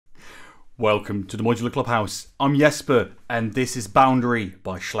Welcome to the Modular Clubhouse. I'm Jesper and this is Boundary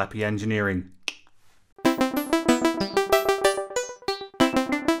by Schlappi Engineering.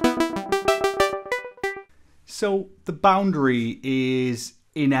 So the Boundary is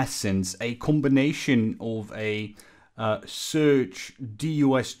in essence a combination of a search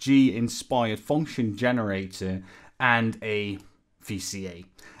DUSG inspired function generator and a VCA.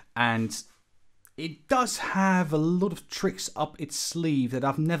 And it does have a lot of tricks up its sleeve that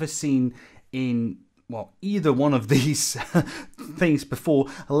I've never seen in, well, either one of these things before,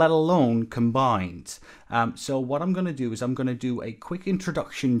 let alone combined. So what I'm going to do is I'm going to do a quick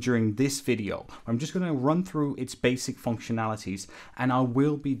introduction during this video. I'm just going to run through its basic functionalities, and I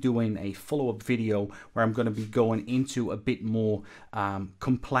will be doing a follow-up video where I'm going to be going into a bit more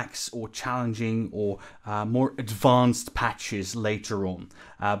complex or challenging or more advanced patches later on.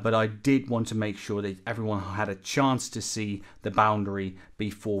 But I did want to make sure that everyone had a chance to see the Boundary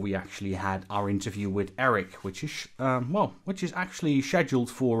before we actually had our interview with Eric, which is actually scheduled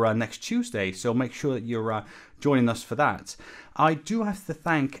for next Tuesday. So make sure that you're joining us for that. I do have to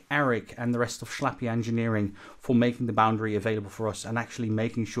thank Eric and the rest of Schlappi Engineering for making the Boundary available for us and actually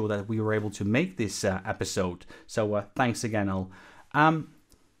making sure that we were able to make this episode. So thanks again, Al.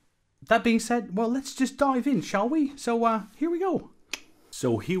 That being said, well, let's just dive in, shall we? So here we go.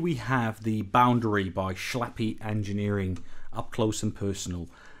 So here we have the Boundary by Schlappi Engineering, up close and personal.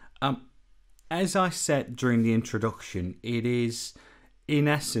 As I said during the introduction, it is in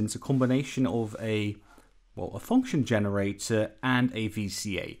essence a combination of a function generator and a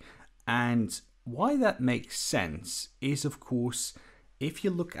VCA. And why that makes sense is, of course, if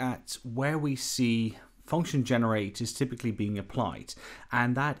you look at where we see function generators typically being applied,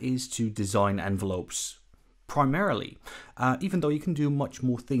 and that is to design envelopes primarily, even though you can do much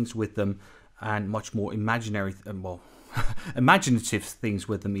more things with them and much more imaginative things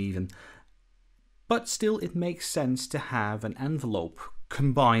with them even. But still, it makes sense to have an envelope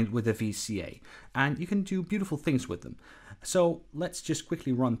combined with a VCA, and you can do beautiful things with them. So let's just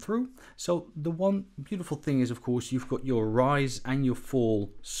quickly run through. So the one beautiful thing is, of course, you've got your rise and your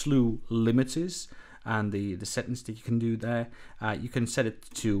fall slew limiters and the settings that you can do there. You can set it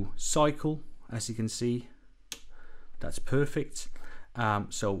to cycle, as you can see. That's perfect.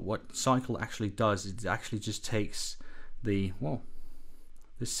 So what cycle actually does is it actually just takes the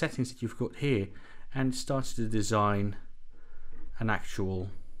settings that you've got here and starts to design an actual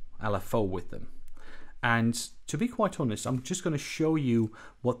LFO with them. And to be quite honest, I'm just going to show you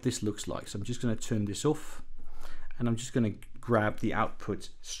what this looks like. So I'm just going to turn this off and I'm just going to grab the output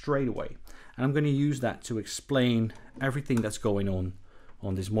straight away. And I'm going to use that to explain everything that's going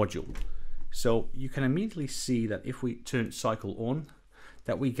on this module. So you can immediately see that if we turn cycle on,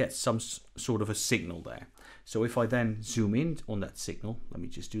 that we get some sort of a signal there. So if I then zoom in on that signal, let me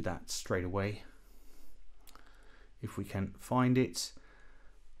just do that straight away. If we can find it,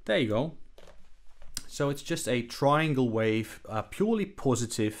 there you go. So it's just a triangle wave, purely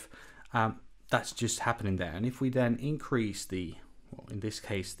positive. That's just happening there. And if we then increase the, in this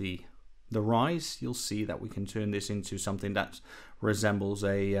case, the rise, you'll see that we can turn this into something that resembles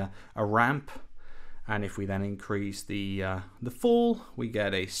a ramp. And if we then increase the fall, we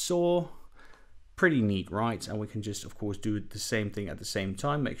get a saw. Pretty neat, right? And we can just, of course, do the same thing at the same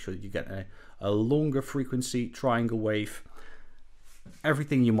time. Make sure that you get a longer frequency triangle wave.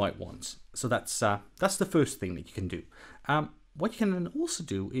 Everything you might want. So that's the first thing that you can do. What you can then also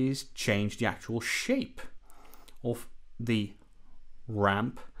do is change the actual shape of the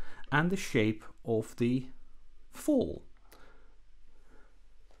ramp and the shape of the fall.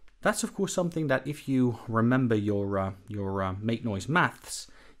 That's, of course, something that if you remember your make noise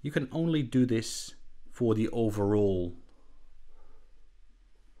maths, you can only do this for the overall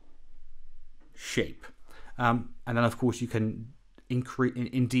shape. And then, of course, you can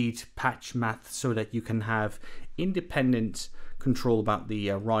indeed patch math so that you can have independent control about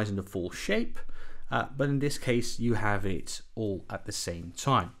the rise and the fall shape. But in this case, you have it all at the same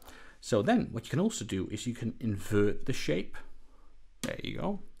time. So then what you can also do is you can invert the shape. There you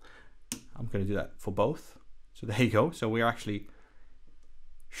go. I'm going to do that for both. So there you go. So we're actually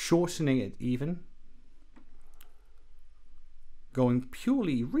shortening it even, going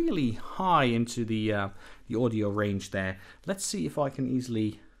purely really high into the audio range there. Let's see if I can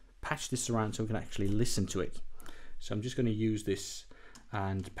easily patch this around so we can actually listen to it. So I'm just going to use this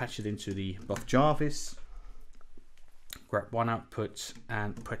and patch it into the Buff Jarvis, grab one output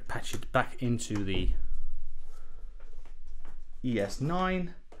and patch it back into the ES9,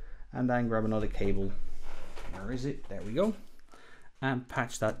 and then grab another cable. Where is it? There we go. And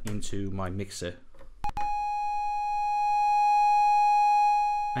patch that into my mixer.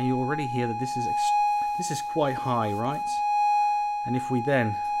 And you already hear that this is quite high, right? And if we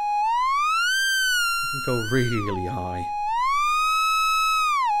then can go really high,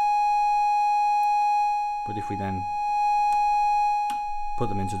 but if we then put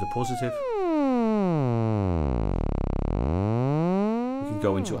them into the positive, we can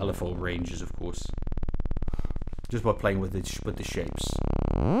go into LFO ranges, of course, just by playing with the shapes.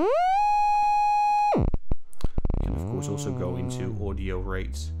 You can of course also go into audio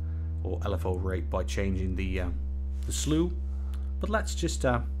rates or LFO rate by changing the slew, but let's just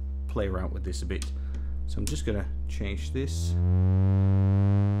play around with this a bit. So I'm just gonna change this.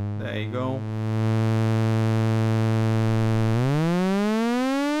 There you go.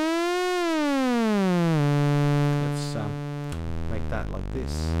 Let's make that like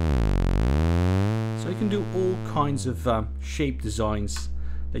this. So you can do all kinds of shape designs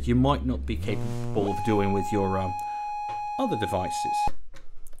that you might not be capable of doing with your other devices.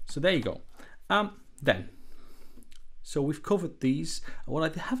 So there you go. So we've covered these. What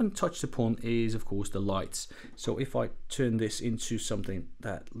I haven't touched upon is, of course, the lights. So if I turn this into something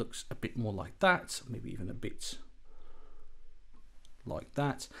that looks a bit more like that, maybe even a bit like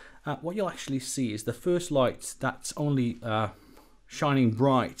that, what you'll actually see is the first light that's only shining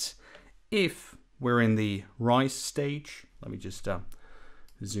bright if we're in the rise stage. Let me just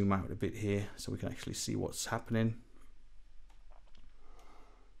zoom out a bit here so we can actually see what's happening.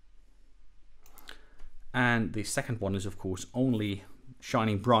 And the second one is of course only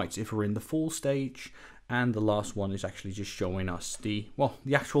shining bright if we're in the fall stage, and the last one is actually just showing us the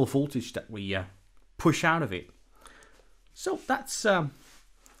actual voltage that we push out of it. So that's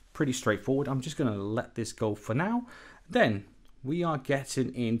pretty straightforward. I'm just going to let this go for now. Then we are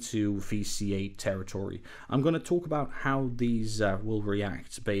getting into VCA territory. I'm going to talk about how these will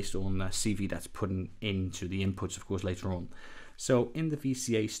react based on CV that's put into the inputs, of course, later on. So in the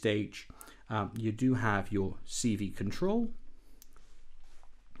VCA stage, you do have your CV control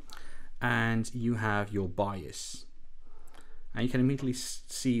and you have your bias, and you can immediately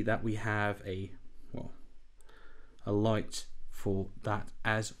see that we have a light for that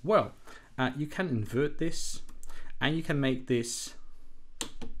as well. You can invert this and you can make this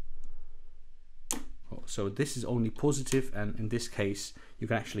so this is only positive, and in this case you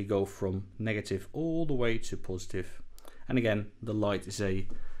can actually go from negative all the way to positive, and again the light is a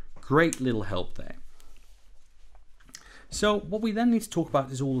great little help there. So what we then need to talk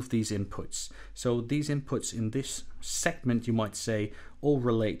about is all of these inputs. So these inputs in this segment, you might say, all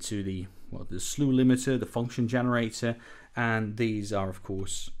relate to the slew limiter, the function generator, and these are of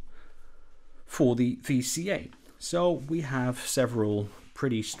course for the VCA. So we have several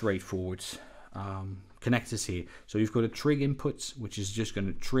pretty straightforward connectors here. So you've got a trig input, which is just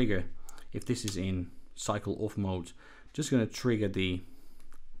going to trigger, if this is in cycle off mode, just going to trigger the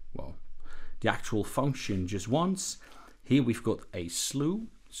actual function just once. Here we've got a slew,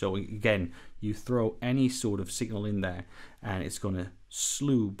 so again you throw any sort of signal in there and it's going to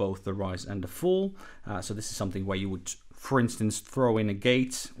slew both the rise and the fall. So this is something where you would, for instance, throw in a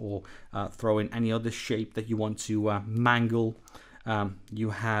gate or throw in any other shape that you want to mangle. You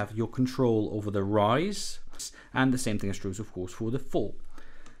have your control over the rise, and the same thing is true of course for the fall.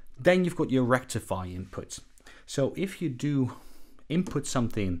 Then you've got your rectify input. So if you do input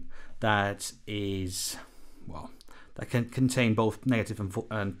something that is, that can contain both negative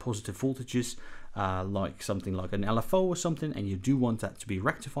and positive voltages, like something like an LFO or something, and you do want that to be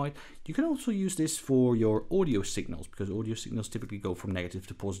rectified, you can also use this for your audio signals, because audio signals typically go from negative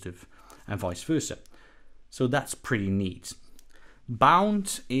to positive and vice versa. So that's pretty neat.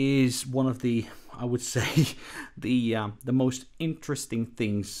 Bound is one of the, I would say, the most interesting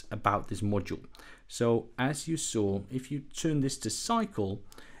things about this module. So as you saw, if you turn this to cycle,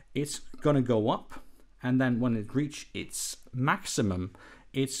 it's going to go up, and then when it reaches its maximum,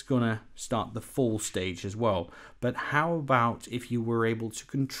 it's going to start the fall stage as well. But how about if you were able to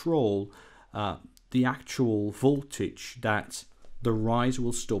control the actual voltage that the rise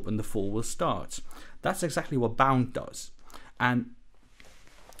will stop and the fall will start? That's exactly what bound does. And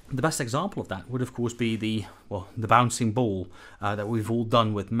the best example of that would of course be the bouncing ball that we've all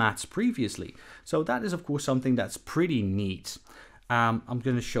done with mats previously. So that is of course something that's pretty neat. I'm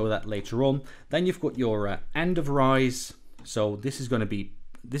going to show that later on. Then you've got your end of rise. So this is going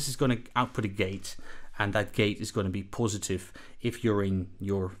to output a gate, and that gate is going to be positive if you're in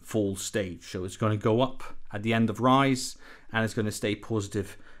your fall stage. So it's going to go up at the end of rise, and it's going to stay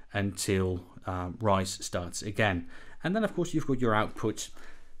positive until rise starts again. And then of course you've got your output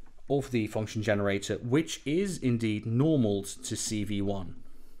of the function generator, which is indeed normaled to CV1.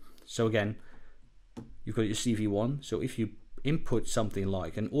 So again, you've got your CV1. So if you input something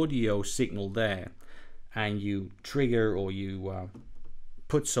like an audio signal there, and you trigger or you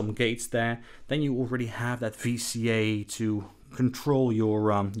put some gates there, then you already have that VCA to control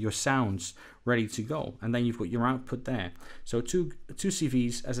your sounds ready to go, and then you've got your output there. So two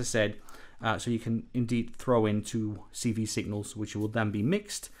CVs, as I said, so you can indeed throw in two CV signals, which will then be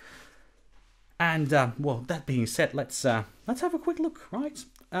mixed. And well, that being said, let's have a quick look, right?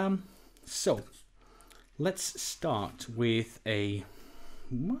 So let's start with an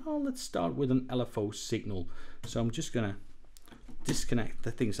LFO signal. So I'm just gonna disconnect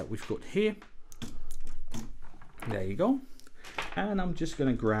the things that we've got here. There you go. And I'm just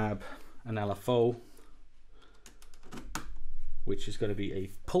gonna grab an LFO, which is going to be a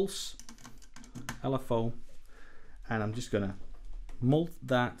pulse LFO, and I'm just gonna mold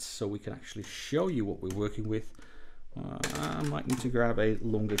that so we can actually show you what we're working with. I might need to grab a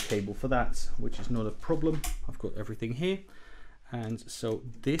longer cable for that, which is not a problem. I've got everything here. And so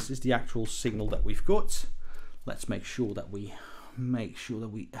this is the actual signal that we've got. Let's make sure that we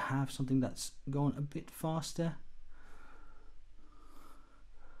have something that's going a bit faster.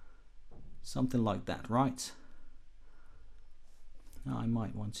 Something like that, right? Now I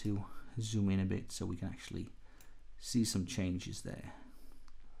might want to zoom in a bit so we can actually see some changes there.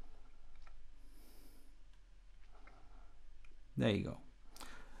 There you go.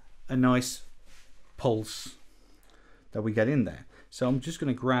 A nice pulse that we get in there. So I'm just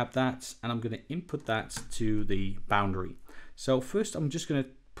going to grab that and I'm going to input that to the boundary. So first I'm just going to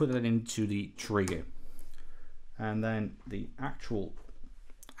put that into the trigger, and then the actual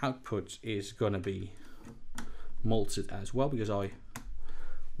output is going to be molded as well, because I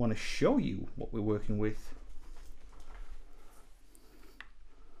want to show you what we're working with.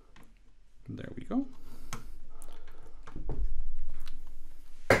 There we go.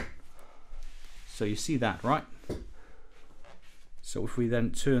 So you see that, right? So if we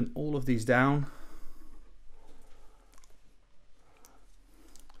then turn all of these down,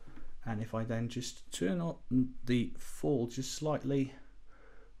 and if I then just turn on the fall just slightly,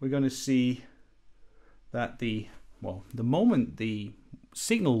 we're going to see that the moment the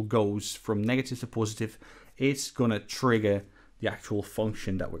signal goes from negative to positive, it's going to trigger the actual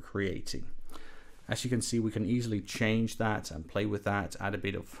function that we're creating. As you can see, we can easily change that and play with that, add a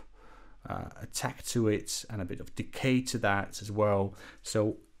bit of attack to it and a bit of decay to that as well.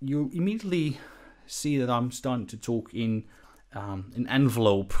 So you immediately see that I'm starting to talk in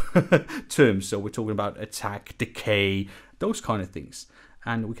envelope terms. So we're talking about attack, decay, those kind of things.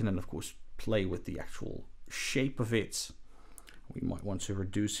 And we can then, of course, play with the actual shape of it. We might want to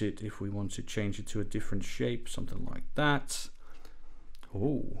reduce it if we want to change it to a different shape, something like that.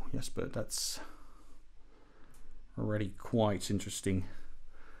 Oh, yes, but that's already quite interesting.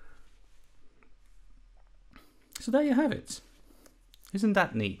 So there you have it. Isn't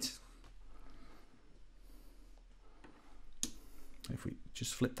that neat? If we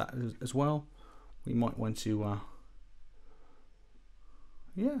just flip that as well, we might want to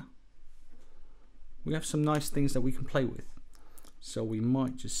yeah, we have some nice things that we can play with. So we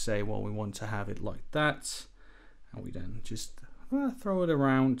might just say, well, we want to have it like that, and we then just throw it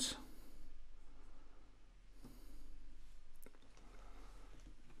around,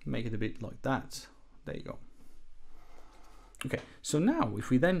 make it a bit like that. There you go. Okay, so now if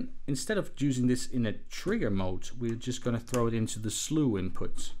we then, instead of using this in a trigger mode, we're just going to throw it into the slew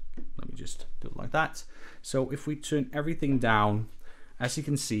input. Let me just do it like that. So if we turn everything down, as you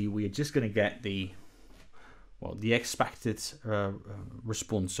can see, we are just going to get the expected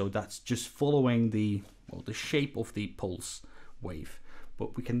response. So that's just following the shape of the pulse wave.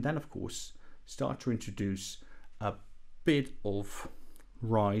 But we can then, of course, start to introduce a bit of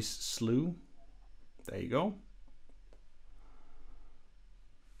rise slew. There you go.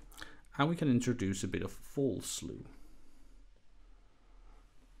 And we can introduce a bit of fall slew.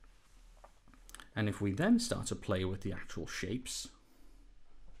 And if we then start to play with the actual shapes,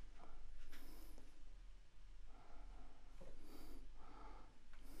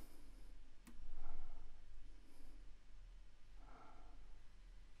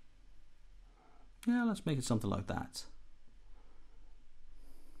 yeah, let's make it something like that.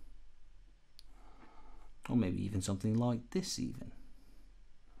 Or maybe even something like this even.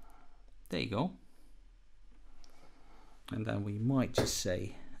 There you go. And then we might just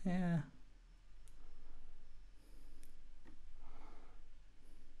say, yeah.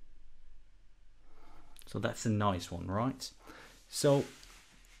 So that's a nice one, right? So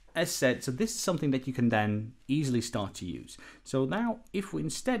as said, so this is something that you can then easily start to use. So now if we,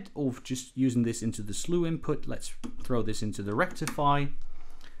 instead of just using this into the slew input, let's throw this into the rectify.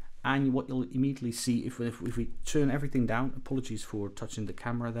 And what you'll immediately see if we turn everything down, apologies for touching the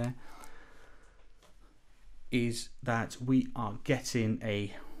camera there, is that we are getting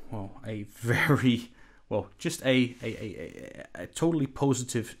a very, just a totally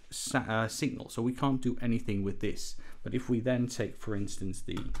positive signal. So we can't do anything with this. But if we then take, for instance,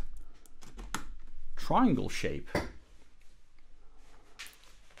 the triangle shape,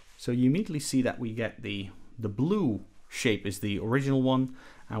 so you immediately see that we get the blue shape is the original one,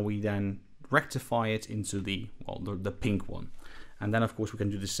 and we then rectify it into the pink one. And then of course we can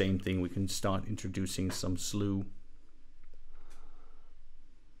do the same thing. We can start introducing some slew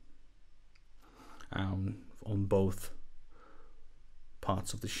on both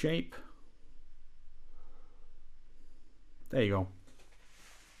parts of the shape. There you go.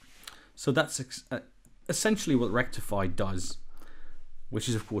 So that's essentially what Rectify does, which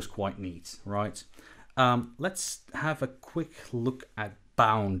is of course quite neat, right? Let's have a quick look at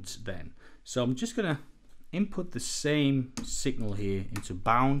bound then. So I'm just gonna input the same signal here into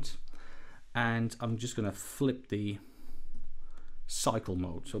bound, and I'm just gonna flip the cycle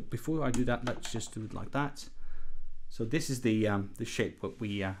mode. So before I do that, let's just do it like that. So this is the shape that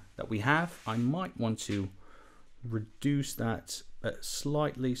we have. I might want to reduce that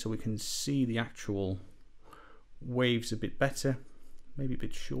slightly so we can see the actual waves a bit better, maybe a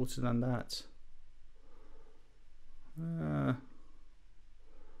bit shorter than that.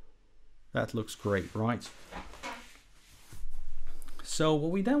 That looks great, right? So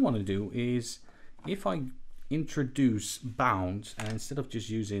what we then want to do is, if I introduce bound, and instead of just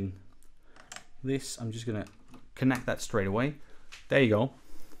using this, I'm just going to connect that straight away. There you go.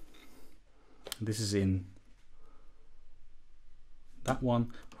 This is in that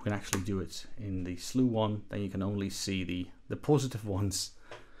one. We can actually do it in the slew one, then you can only see the positive ones.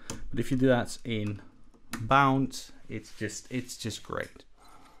 But if you do that in bound, it's just great.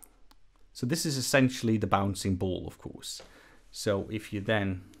 So this is essentially the bouncing ball, of course. So if you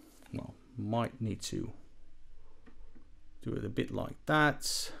then, might need to do it a bit like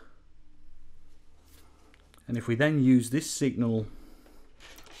that. And if we then use this signal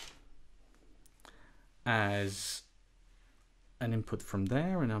as an input from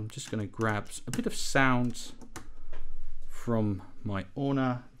there, and I'm just going to grab a bit of sound from my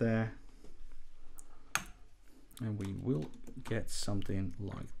owner there, and we will get something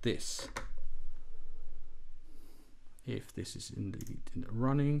like this. If this is indeed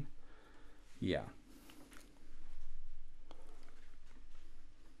running, yeah.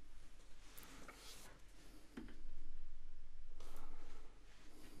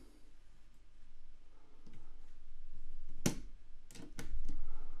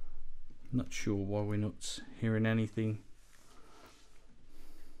 Not sure why we're not hearing anything.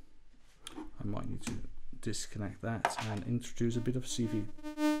 I might need to disconnect that and introduce a bit of CV.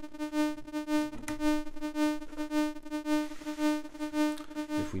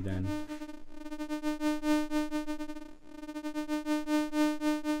 If we then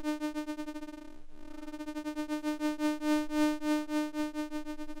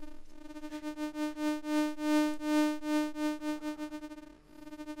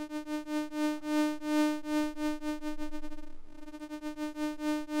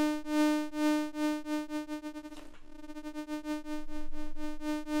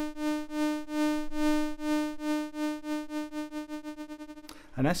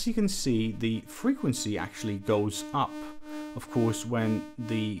and as you can see, the frequency actually goes up, of course, when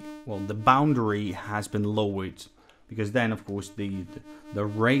the boundary has been lowered, because then of course the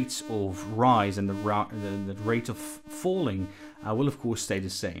rate of rise and the rate of falling will of course stay the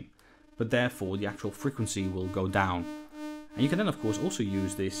same, but therefore the actual frequency will go down. And you can then of course also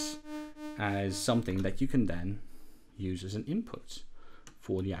use this as something that you can then use as an input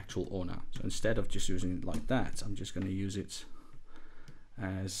for the actual owner. So instead of just using it like that, I'm just going to use it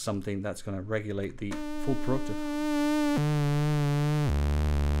as something that's going to regulate the full productive.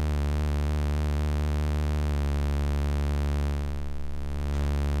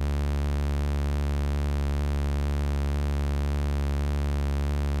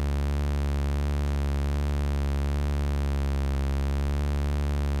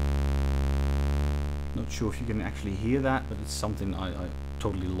 Not sure if you can actually hear that, but it's something I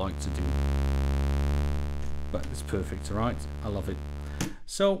totally like to do. But it's perfect, right? I love it.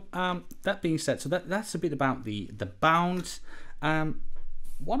 So that being said, so that's a bit about the bound.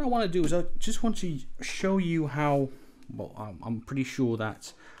 What I want to do is I just want to show you how, I'm pretty sure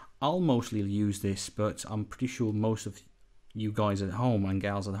that I'll mostly use this, but I'm pretty sure most of you guys at home and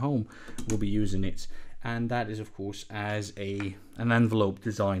gals at home will be using it. And that is of course as an envelope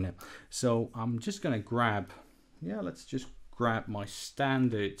designer. So I'm just going to grab, let's just grab my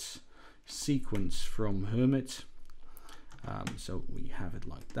standard sequence from Hermit. So we have it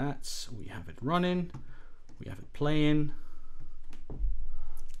like that, we have it running, we have it playing,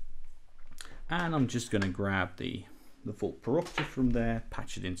 and I'm just going to grab the volt per octave from there,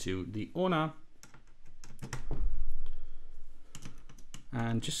 patch it into the owner,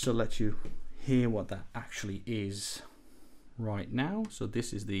 and just to let you hear what that actually is right now. So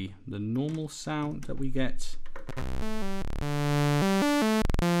this is the normal sound that we get.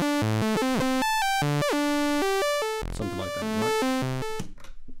 Something like that, right?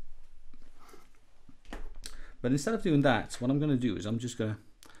 But instead of doing that, what I'm going to do is I'm just going to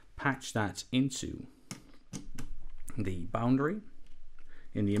patch that into the boundary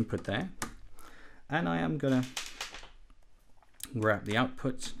in the input there, and I am going to grab the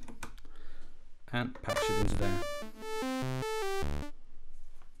output and patch it into there.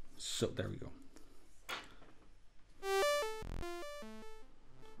 So there we go.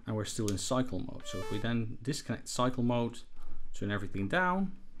 And we're still in cycle mode. So if we then disconnect cycle mode, turn everything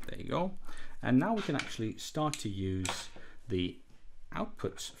down, there you go. And now we can actually start to use the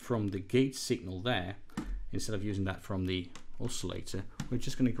output from the gate signal there. Instead of using that from the oscillator, we're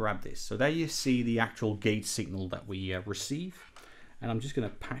just going to grab this. So there you see the actual gate signal that we receive. And I'm just going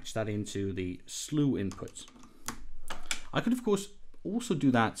to patch that into the slew input. I could of course also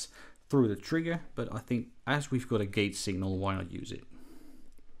do that through the trigger, but I think as we've got a gate signal, why not use it?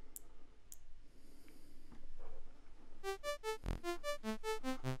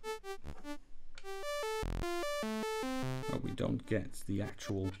 But we don't get the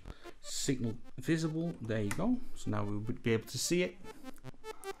actual signal visible. There you go. So now we would be able to see it.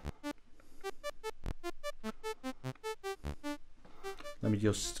 Let me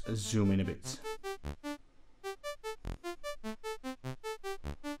just zoom in a bit.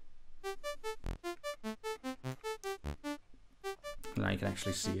 Now you can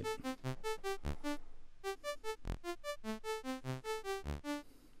actually see it.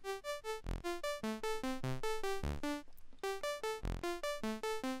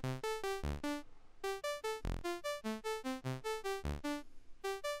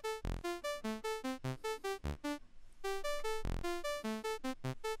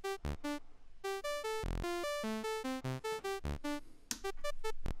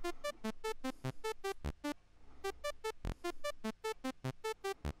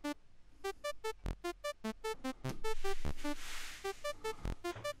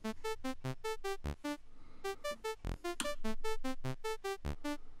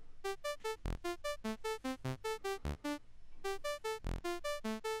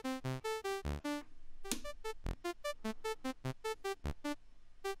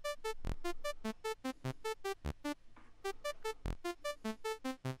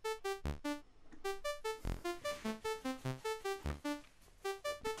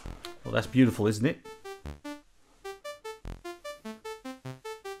 Well, that's beautiful, isn't it?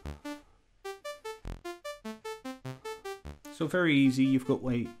 So very easy. You've got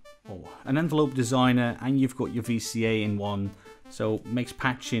an envelope designer and you've got your VCA in one. So makes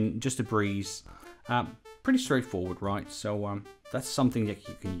patching just a breeze. Pretty straightforward, right? So that's something that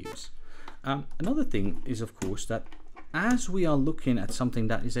you can use. Another thing is, of course, that as we are looking at something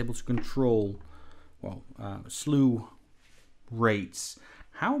that is able to control, slew rates,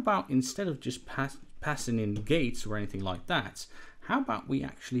 how about instead of just passing in gates or anything like that, how about we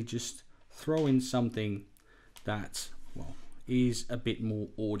actually just throw in something that, is a bit more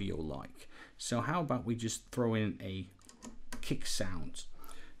audio-like. So how about we just throw in a kick sound.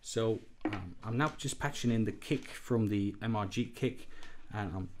 So I'm now just patching in the kick from the MRG kick,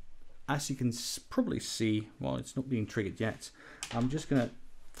 and as you can probably see, it's not being triggered yet. I'm just going to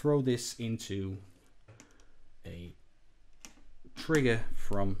throw this into a trigger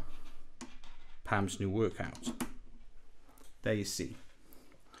from Pam's new workout. There you see.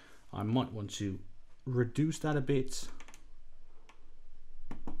 I might want to reduce that a bit.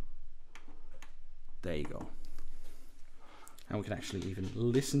 There you go. And we can actually even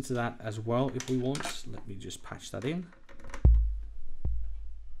listen to that as well if we want. Let me just patch that in.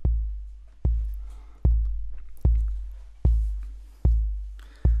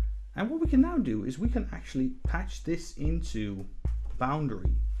 And what we can now do is we can actually patch this into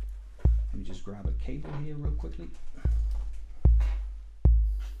boundary. Let me just grab a cable here real quickly.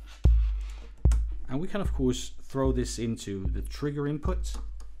 And we can of course throw this into the trigger input.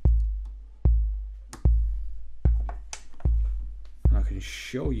 And I can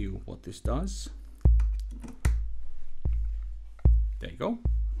show you what this does. There you go.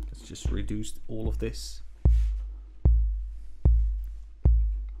 Let's just reduce all of this.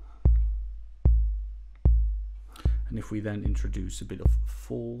 And if we then introduce a bit of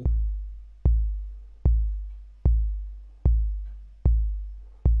fall,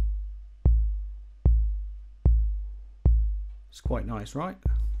 it's quite nice, right?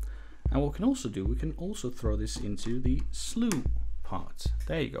 And what we can also do, we can also throw this into the slew part.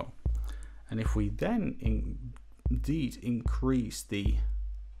 There you go. And if we then indeed increase the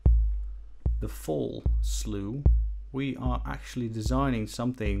full slew, we are actually designing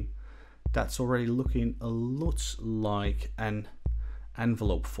something that's already looking a lot like an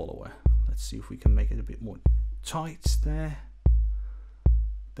envelope follower. Let's see if we can make it a bit more tight there.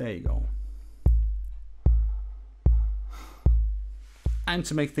 There you go. And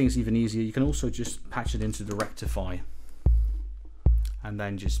to make things even easier, you can also just patch it into the Rectify and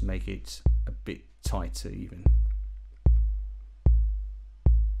then just make it a bit tighter even.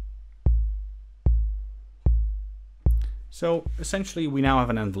 So essentially we now have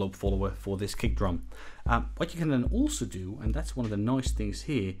an envelope follower for this kick drum. What you can then also do, and that's one of the nice things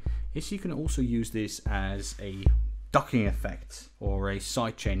here, is you can also use this as a ducking effect or a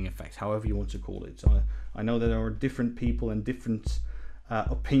side chaining effect, however you want to call it. I know that there are different people and different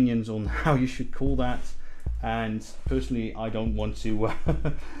opinions on how you should call that, and personally I don't want to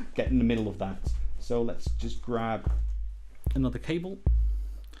get in the middle of that. So let's just grab another cable,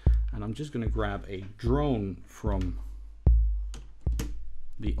 and I'm just going to grab a drone from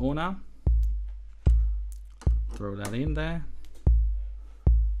the owner, throw that in there,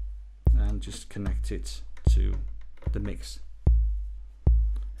 and just connect it to the mix.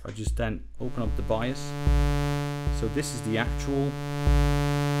 If I just then open up the bias, so this is the actual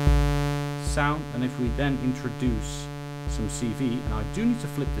sound, and if we then introduce some CV, and I do need to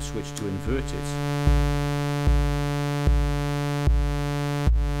flip the switch to invert it.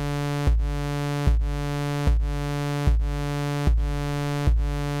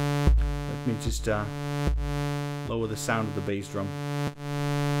 Let me just lower the sound of the bass drum.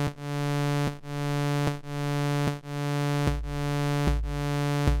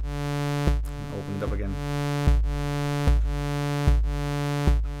 Open it up again.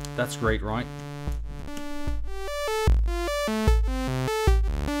 That's great, right?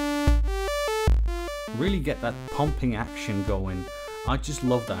 Really get that pumping action going. I just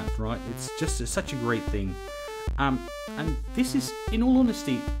love that, right? It's just such a great thing. And this is, in all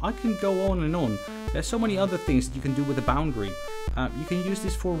honesty, I can go on and on. There's so many other things that you can do with the Boundary. You can use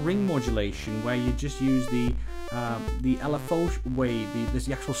this for ring modulation, where you just use the LFO way,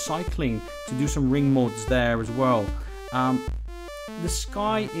 the actual cycling, to do some ring mods there as well. The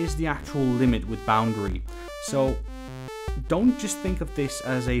sky is the actual limit with Boundary. So don't just think of this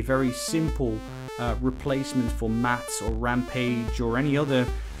as a very simple replacement for Mats or Rampage or any other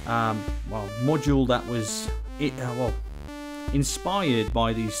module that was inspired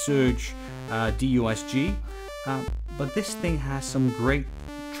by the Surge DUSG, but this thing has some great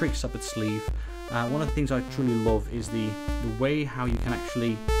tricks up its sleeve. One of the things I truly love is the way how you can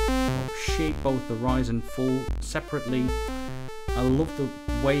actually shape both the rise and fall separately. I love the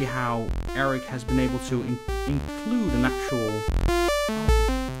way how Eric has been able to include an actual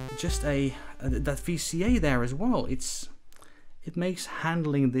that VCA there as well. It makes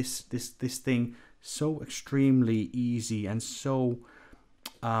handling this thing so extremely easy and so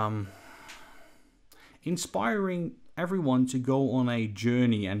inspiring everyone to go on a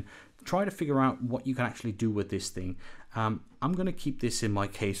journey and try to figure out what you can actually do with this thing. I'm going to keep this in my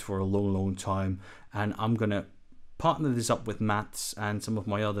case for a long time, and I'm going to partner this up with Mats and some of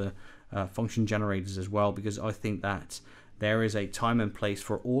my other function generators as well, because I think that there is a time and place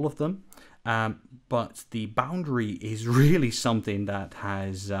for all of them. But the Boundary is really something that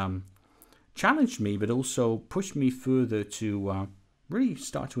has challenged me, but also pushed me further to really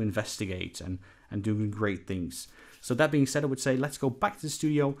start to investigate and do great things. So that being said, I would say let's go back to the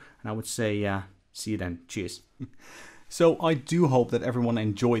studio, and I would say see you then. Cheers. So I do hope that everyone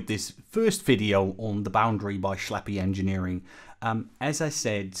enjoyed this first video on the Boundary by Schlappi Engineering. As I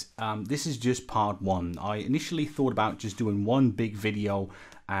said, this is just part one. I initially thought about just doing one big video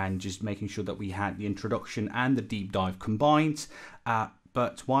and just making sure that we had the introduction and the deep dive combined.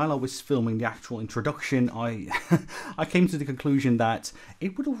 But while I was filming the actual introduction, I came to the conclusion that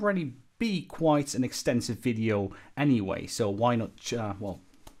it would already be quite an extensive video anyway. So why not,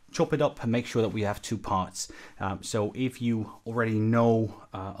 chop it up and make sure that we have two parts. So if you already know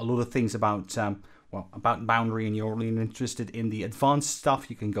a lot of things about Boundary and you're already interested in the advanced stuff,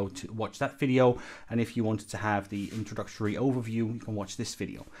 you can go to watch that video. And if you wanted to have the introductory overview, you can watch this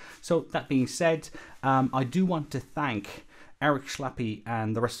video. So that being said, I do want to thank Eric Schlappi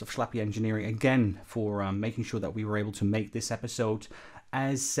and the rest of Schlappi Engineering again for making sure that we were able to make this episode.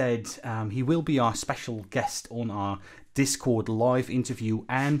 as said, he will be our special guest on our Discord live interview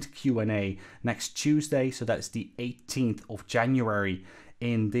and Q&A next Tuesday. So that's the 18th of January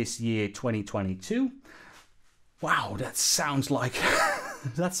in this year 2022. Wow, that sounds like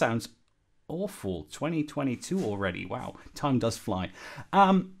that sounds awful. 2022 already. Wow, time does fly.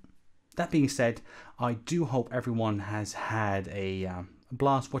 That being said, I do hope everyone has had a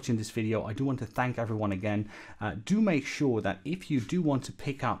blast watching this video. I do want to thank everyone again. Do make sure that if you do want to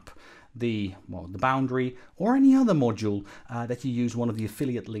pick up the Boundary or any other module, that you use one of the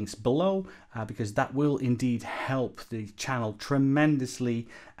affiliate links below, because that will indeed help the channel tremendously.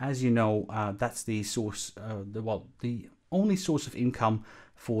 As you know, that's the source, the only source of income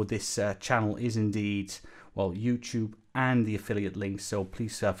for this channel is indeed, YouTube and the affiliate links. So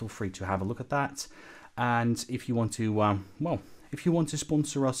please feel free to have a look at that. And if you want to, if you want to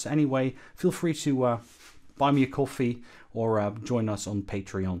sponsor us anyway, feel free to buy me a coffee or join us on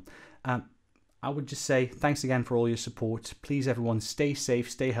Patreon. I would just say thanks again for all your support. Please, everyone, stay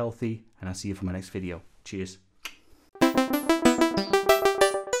safe, stay healthy, and I'll see you for my next video. Cheers.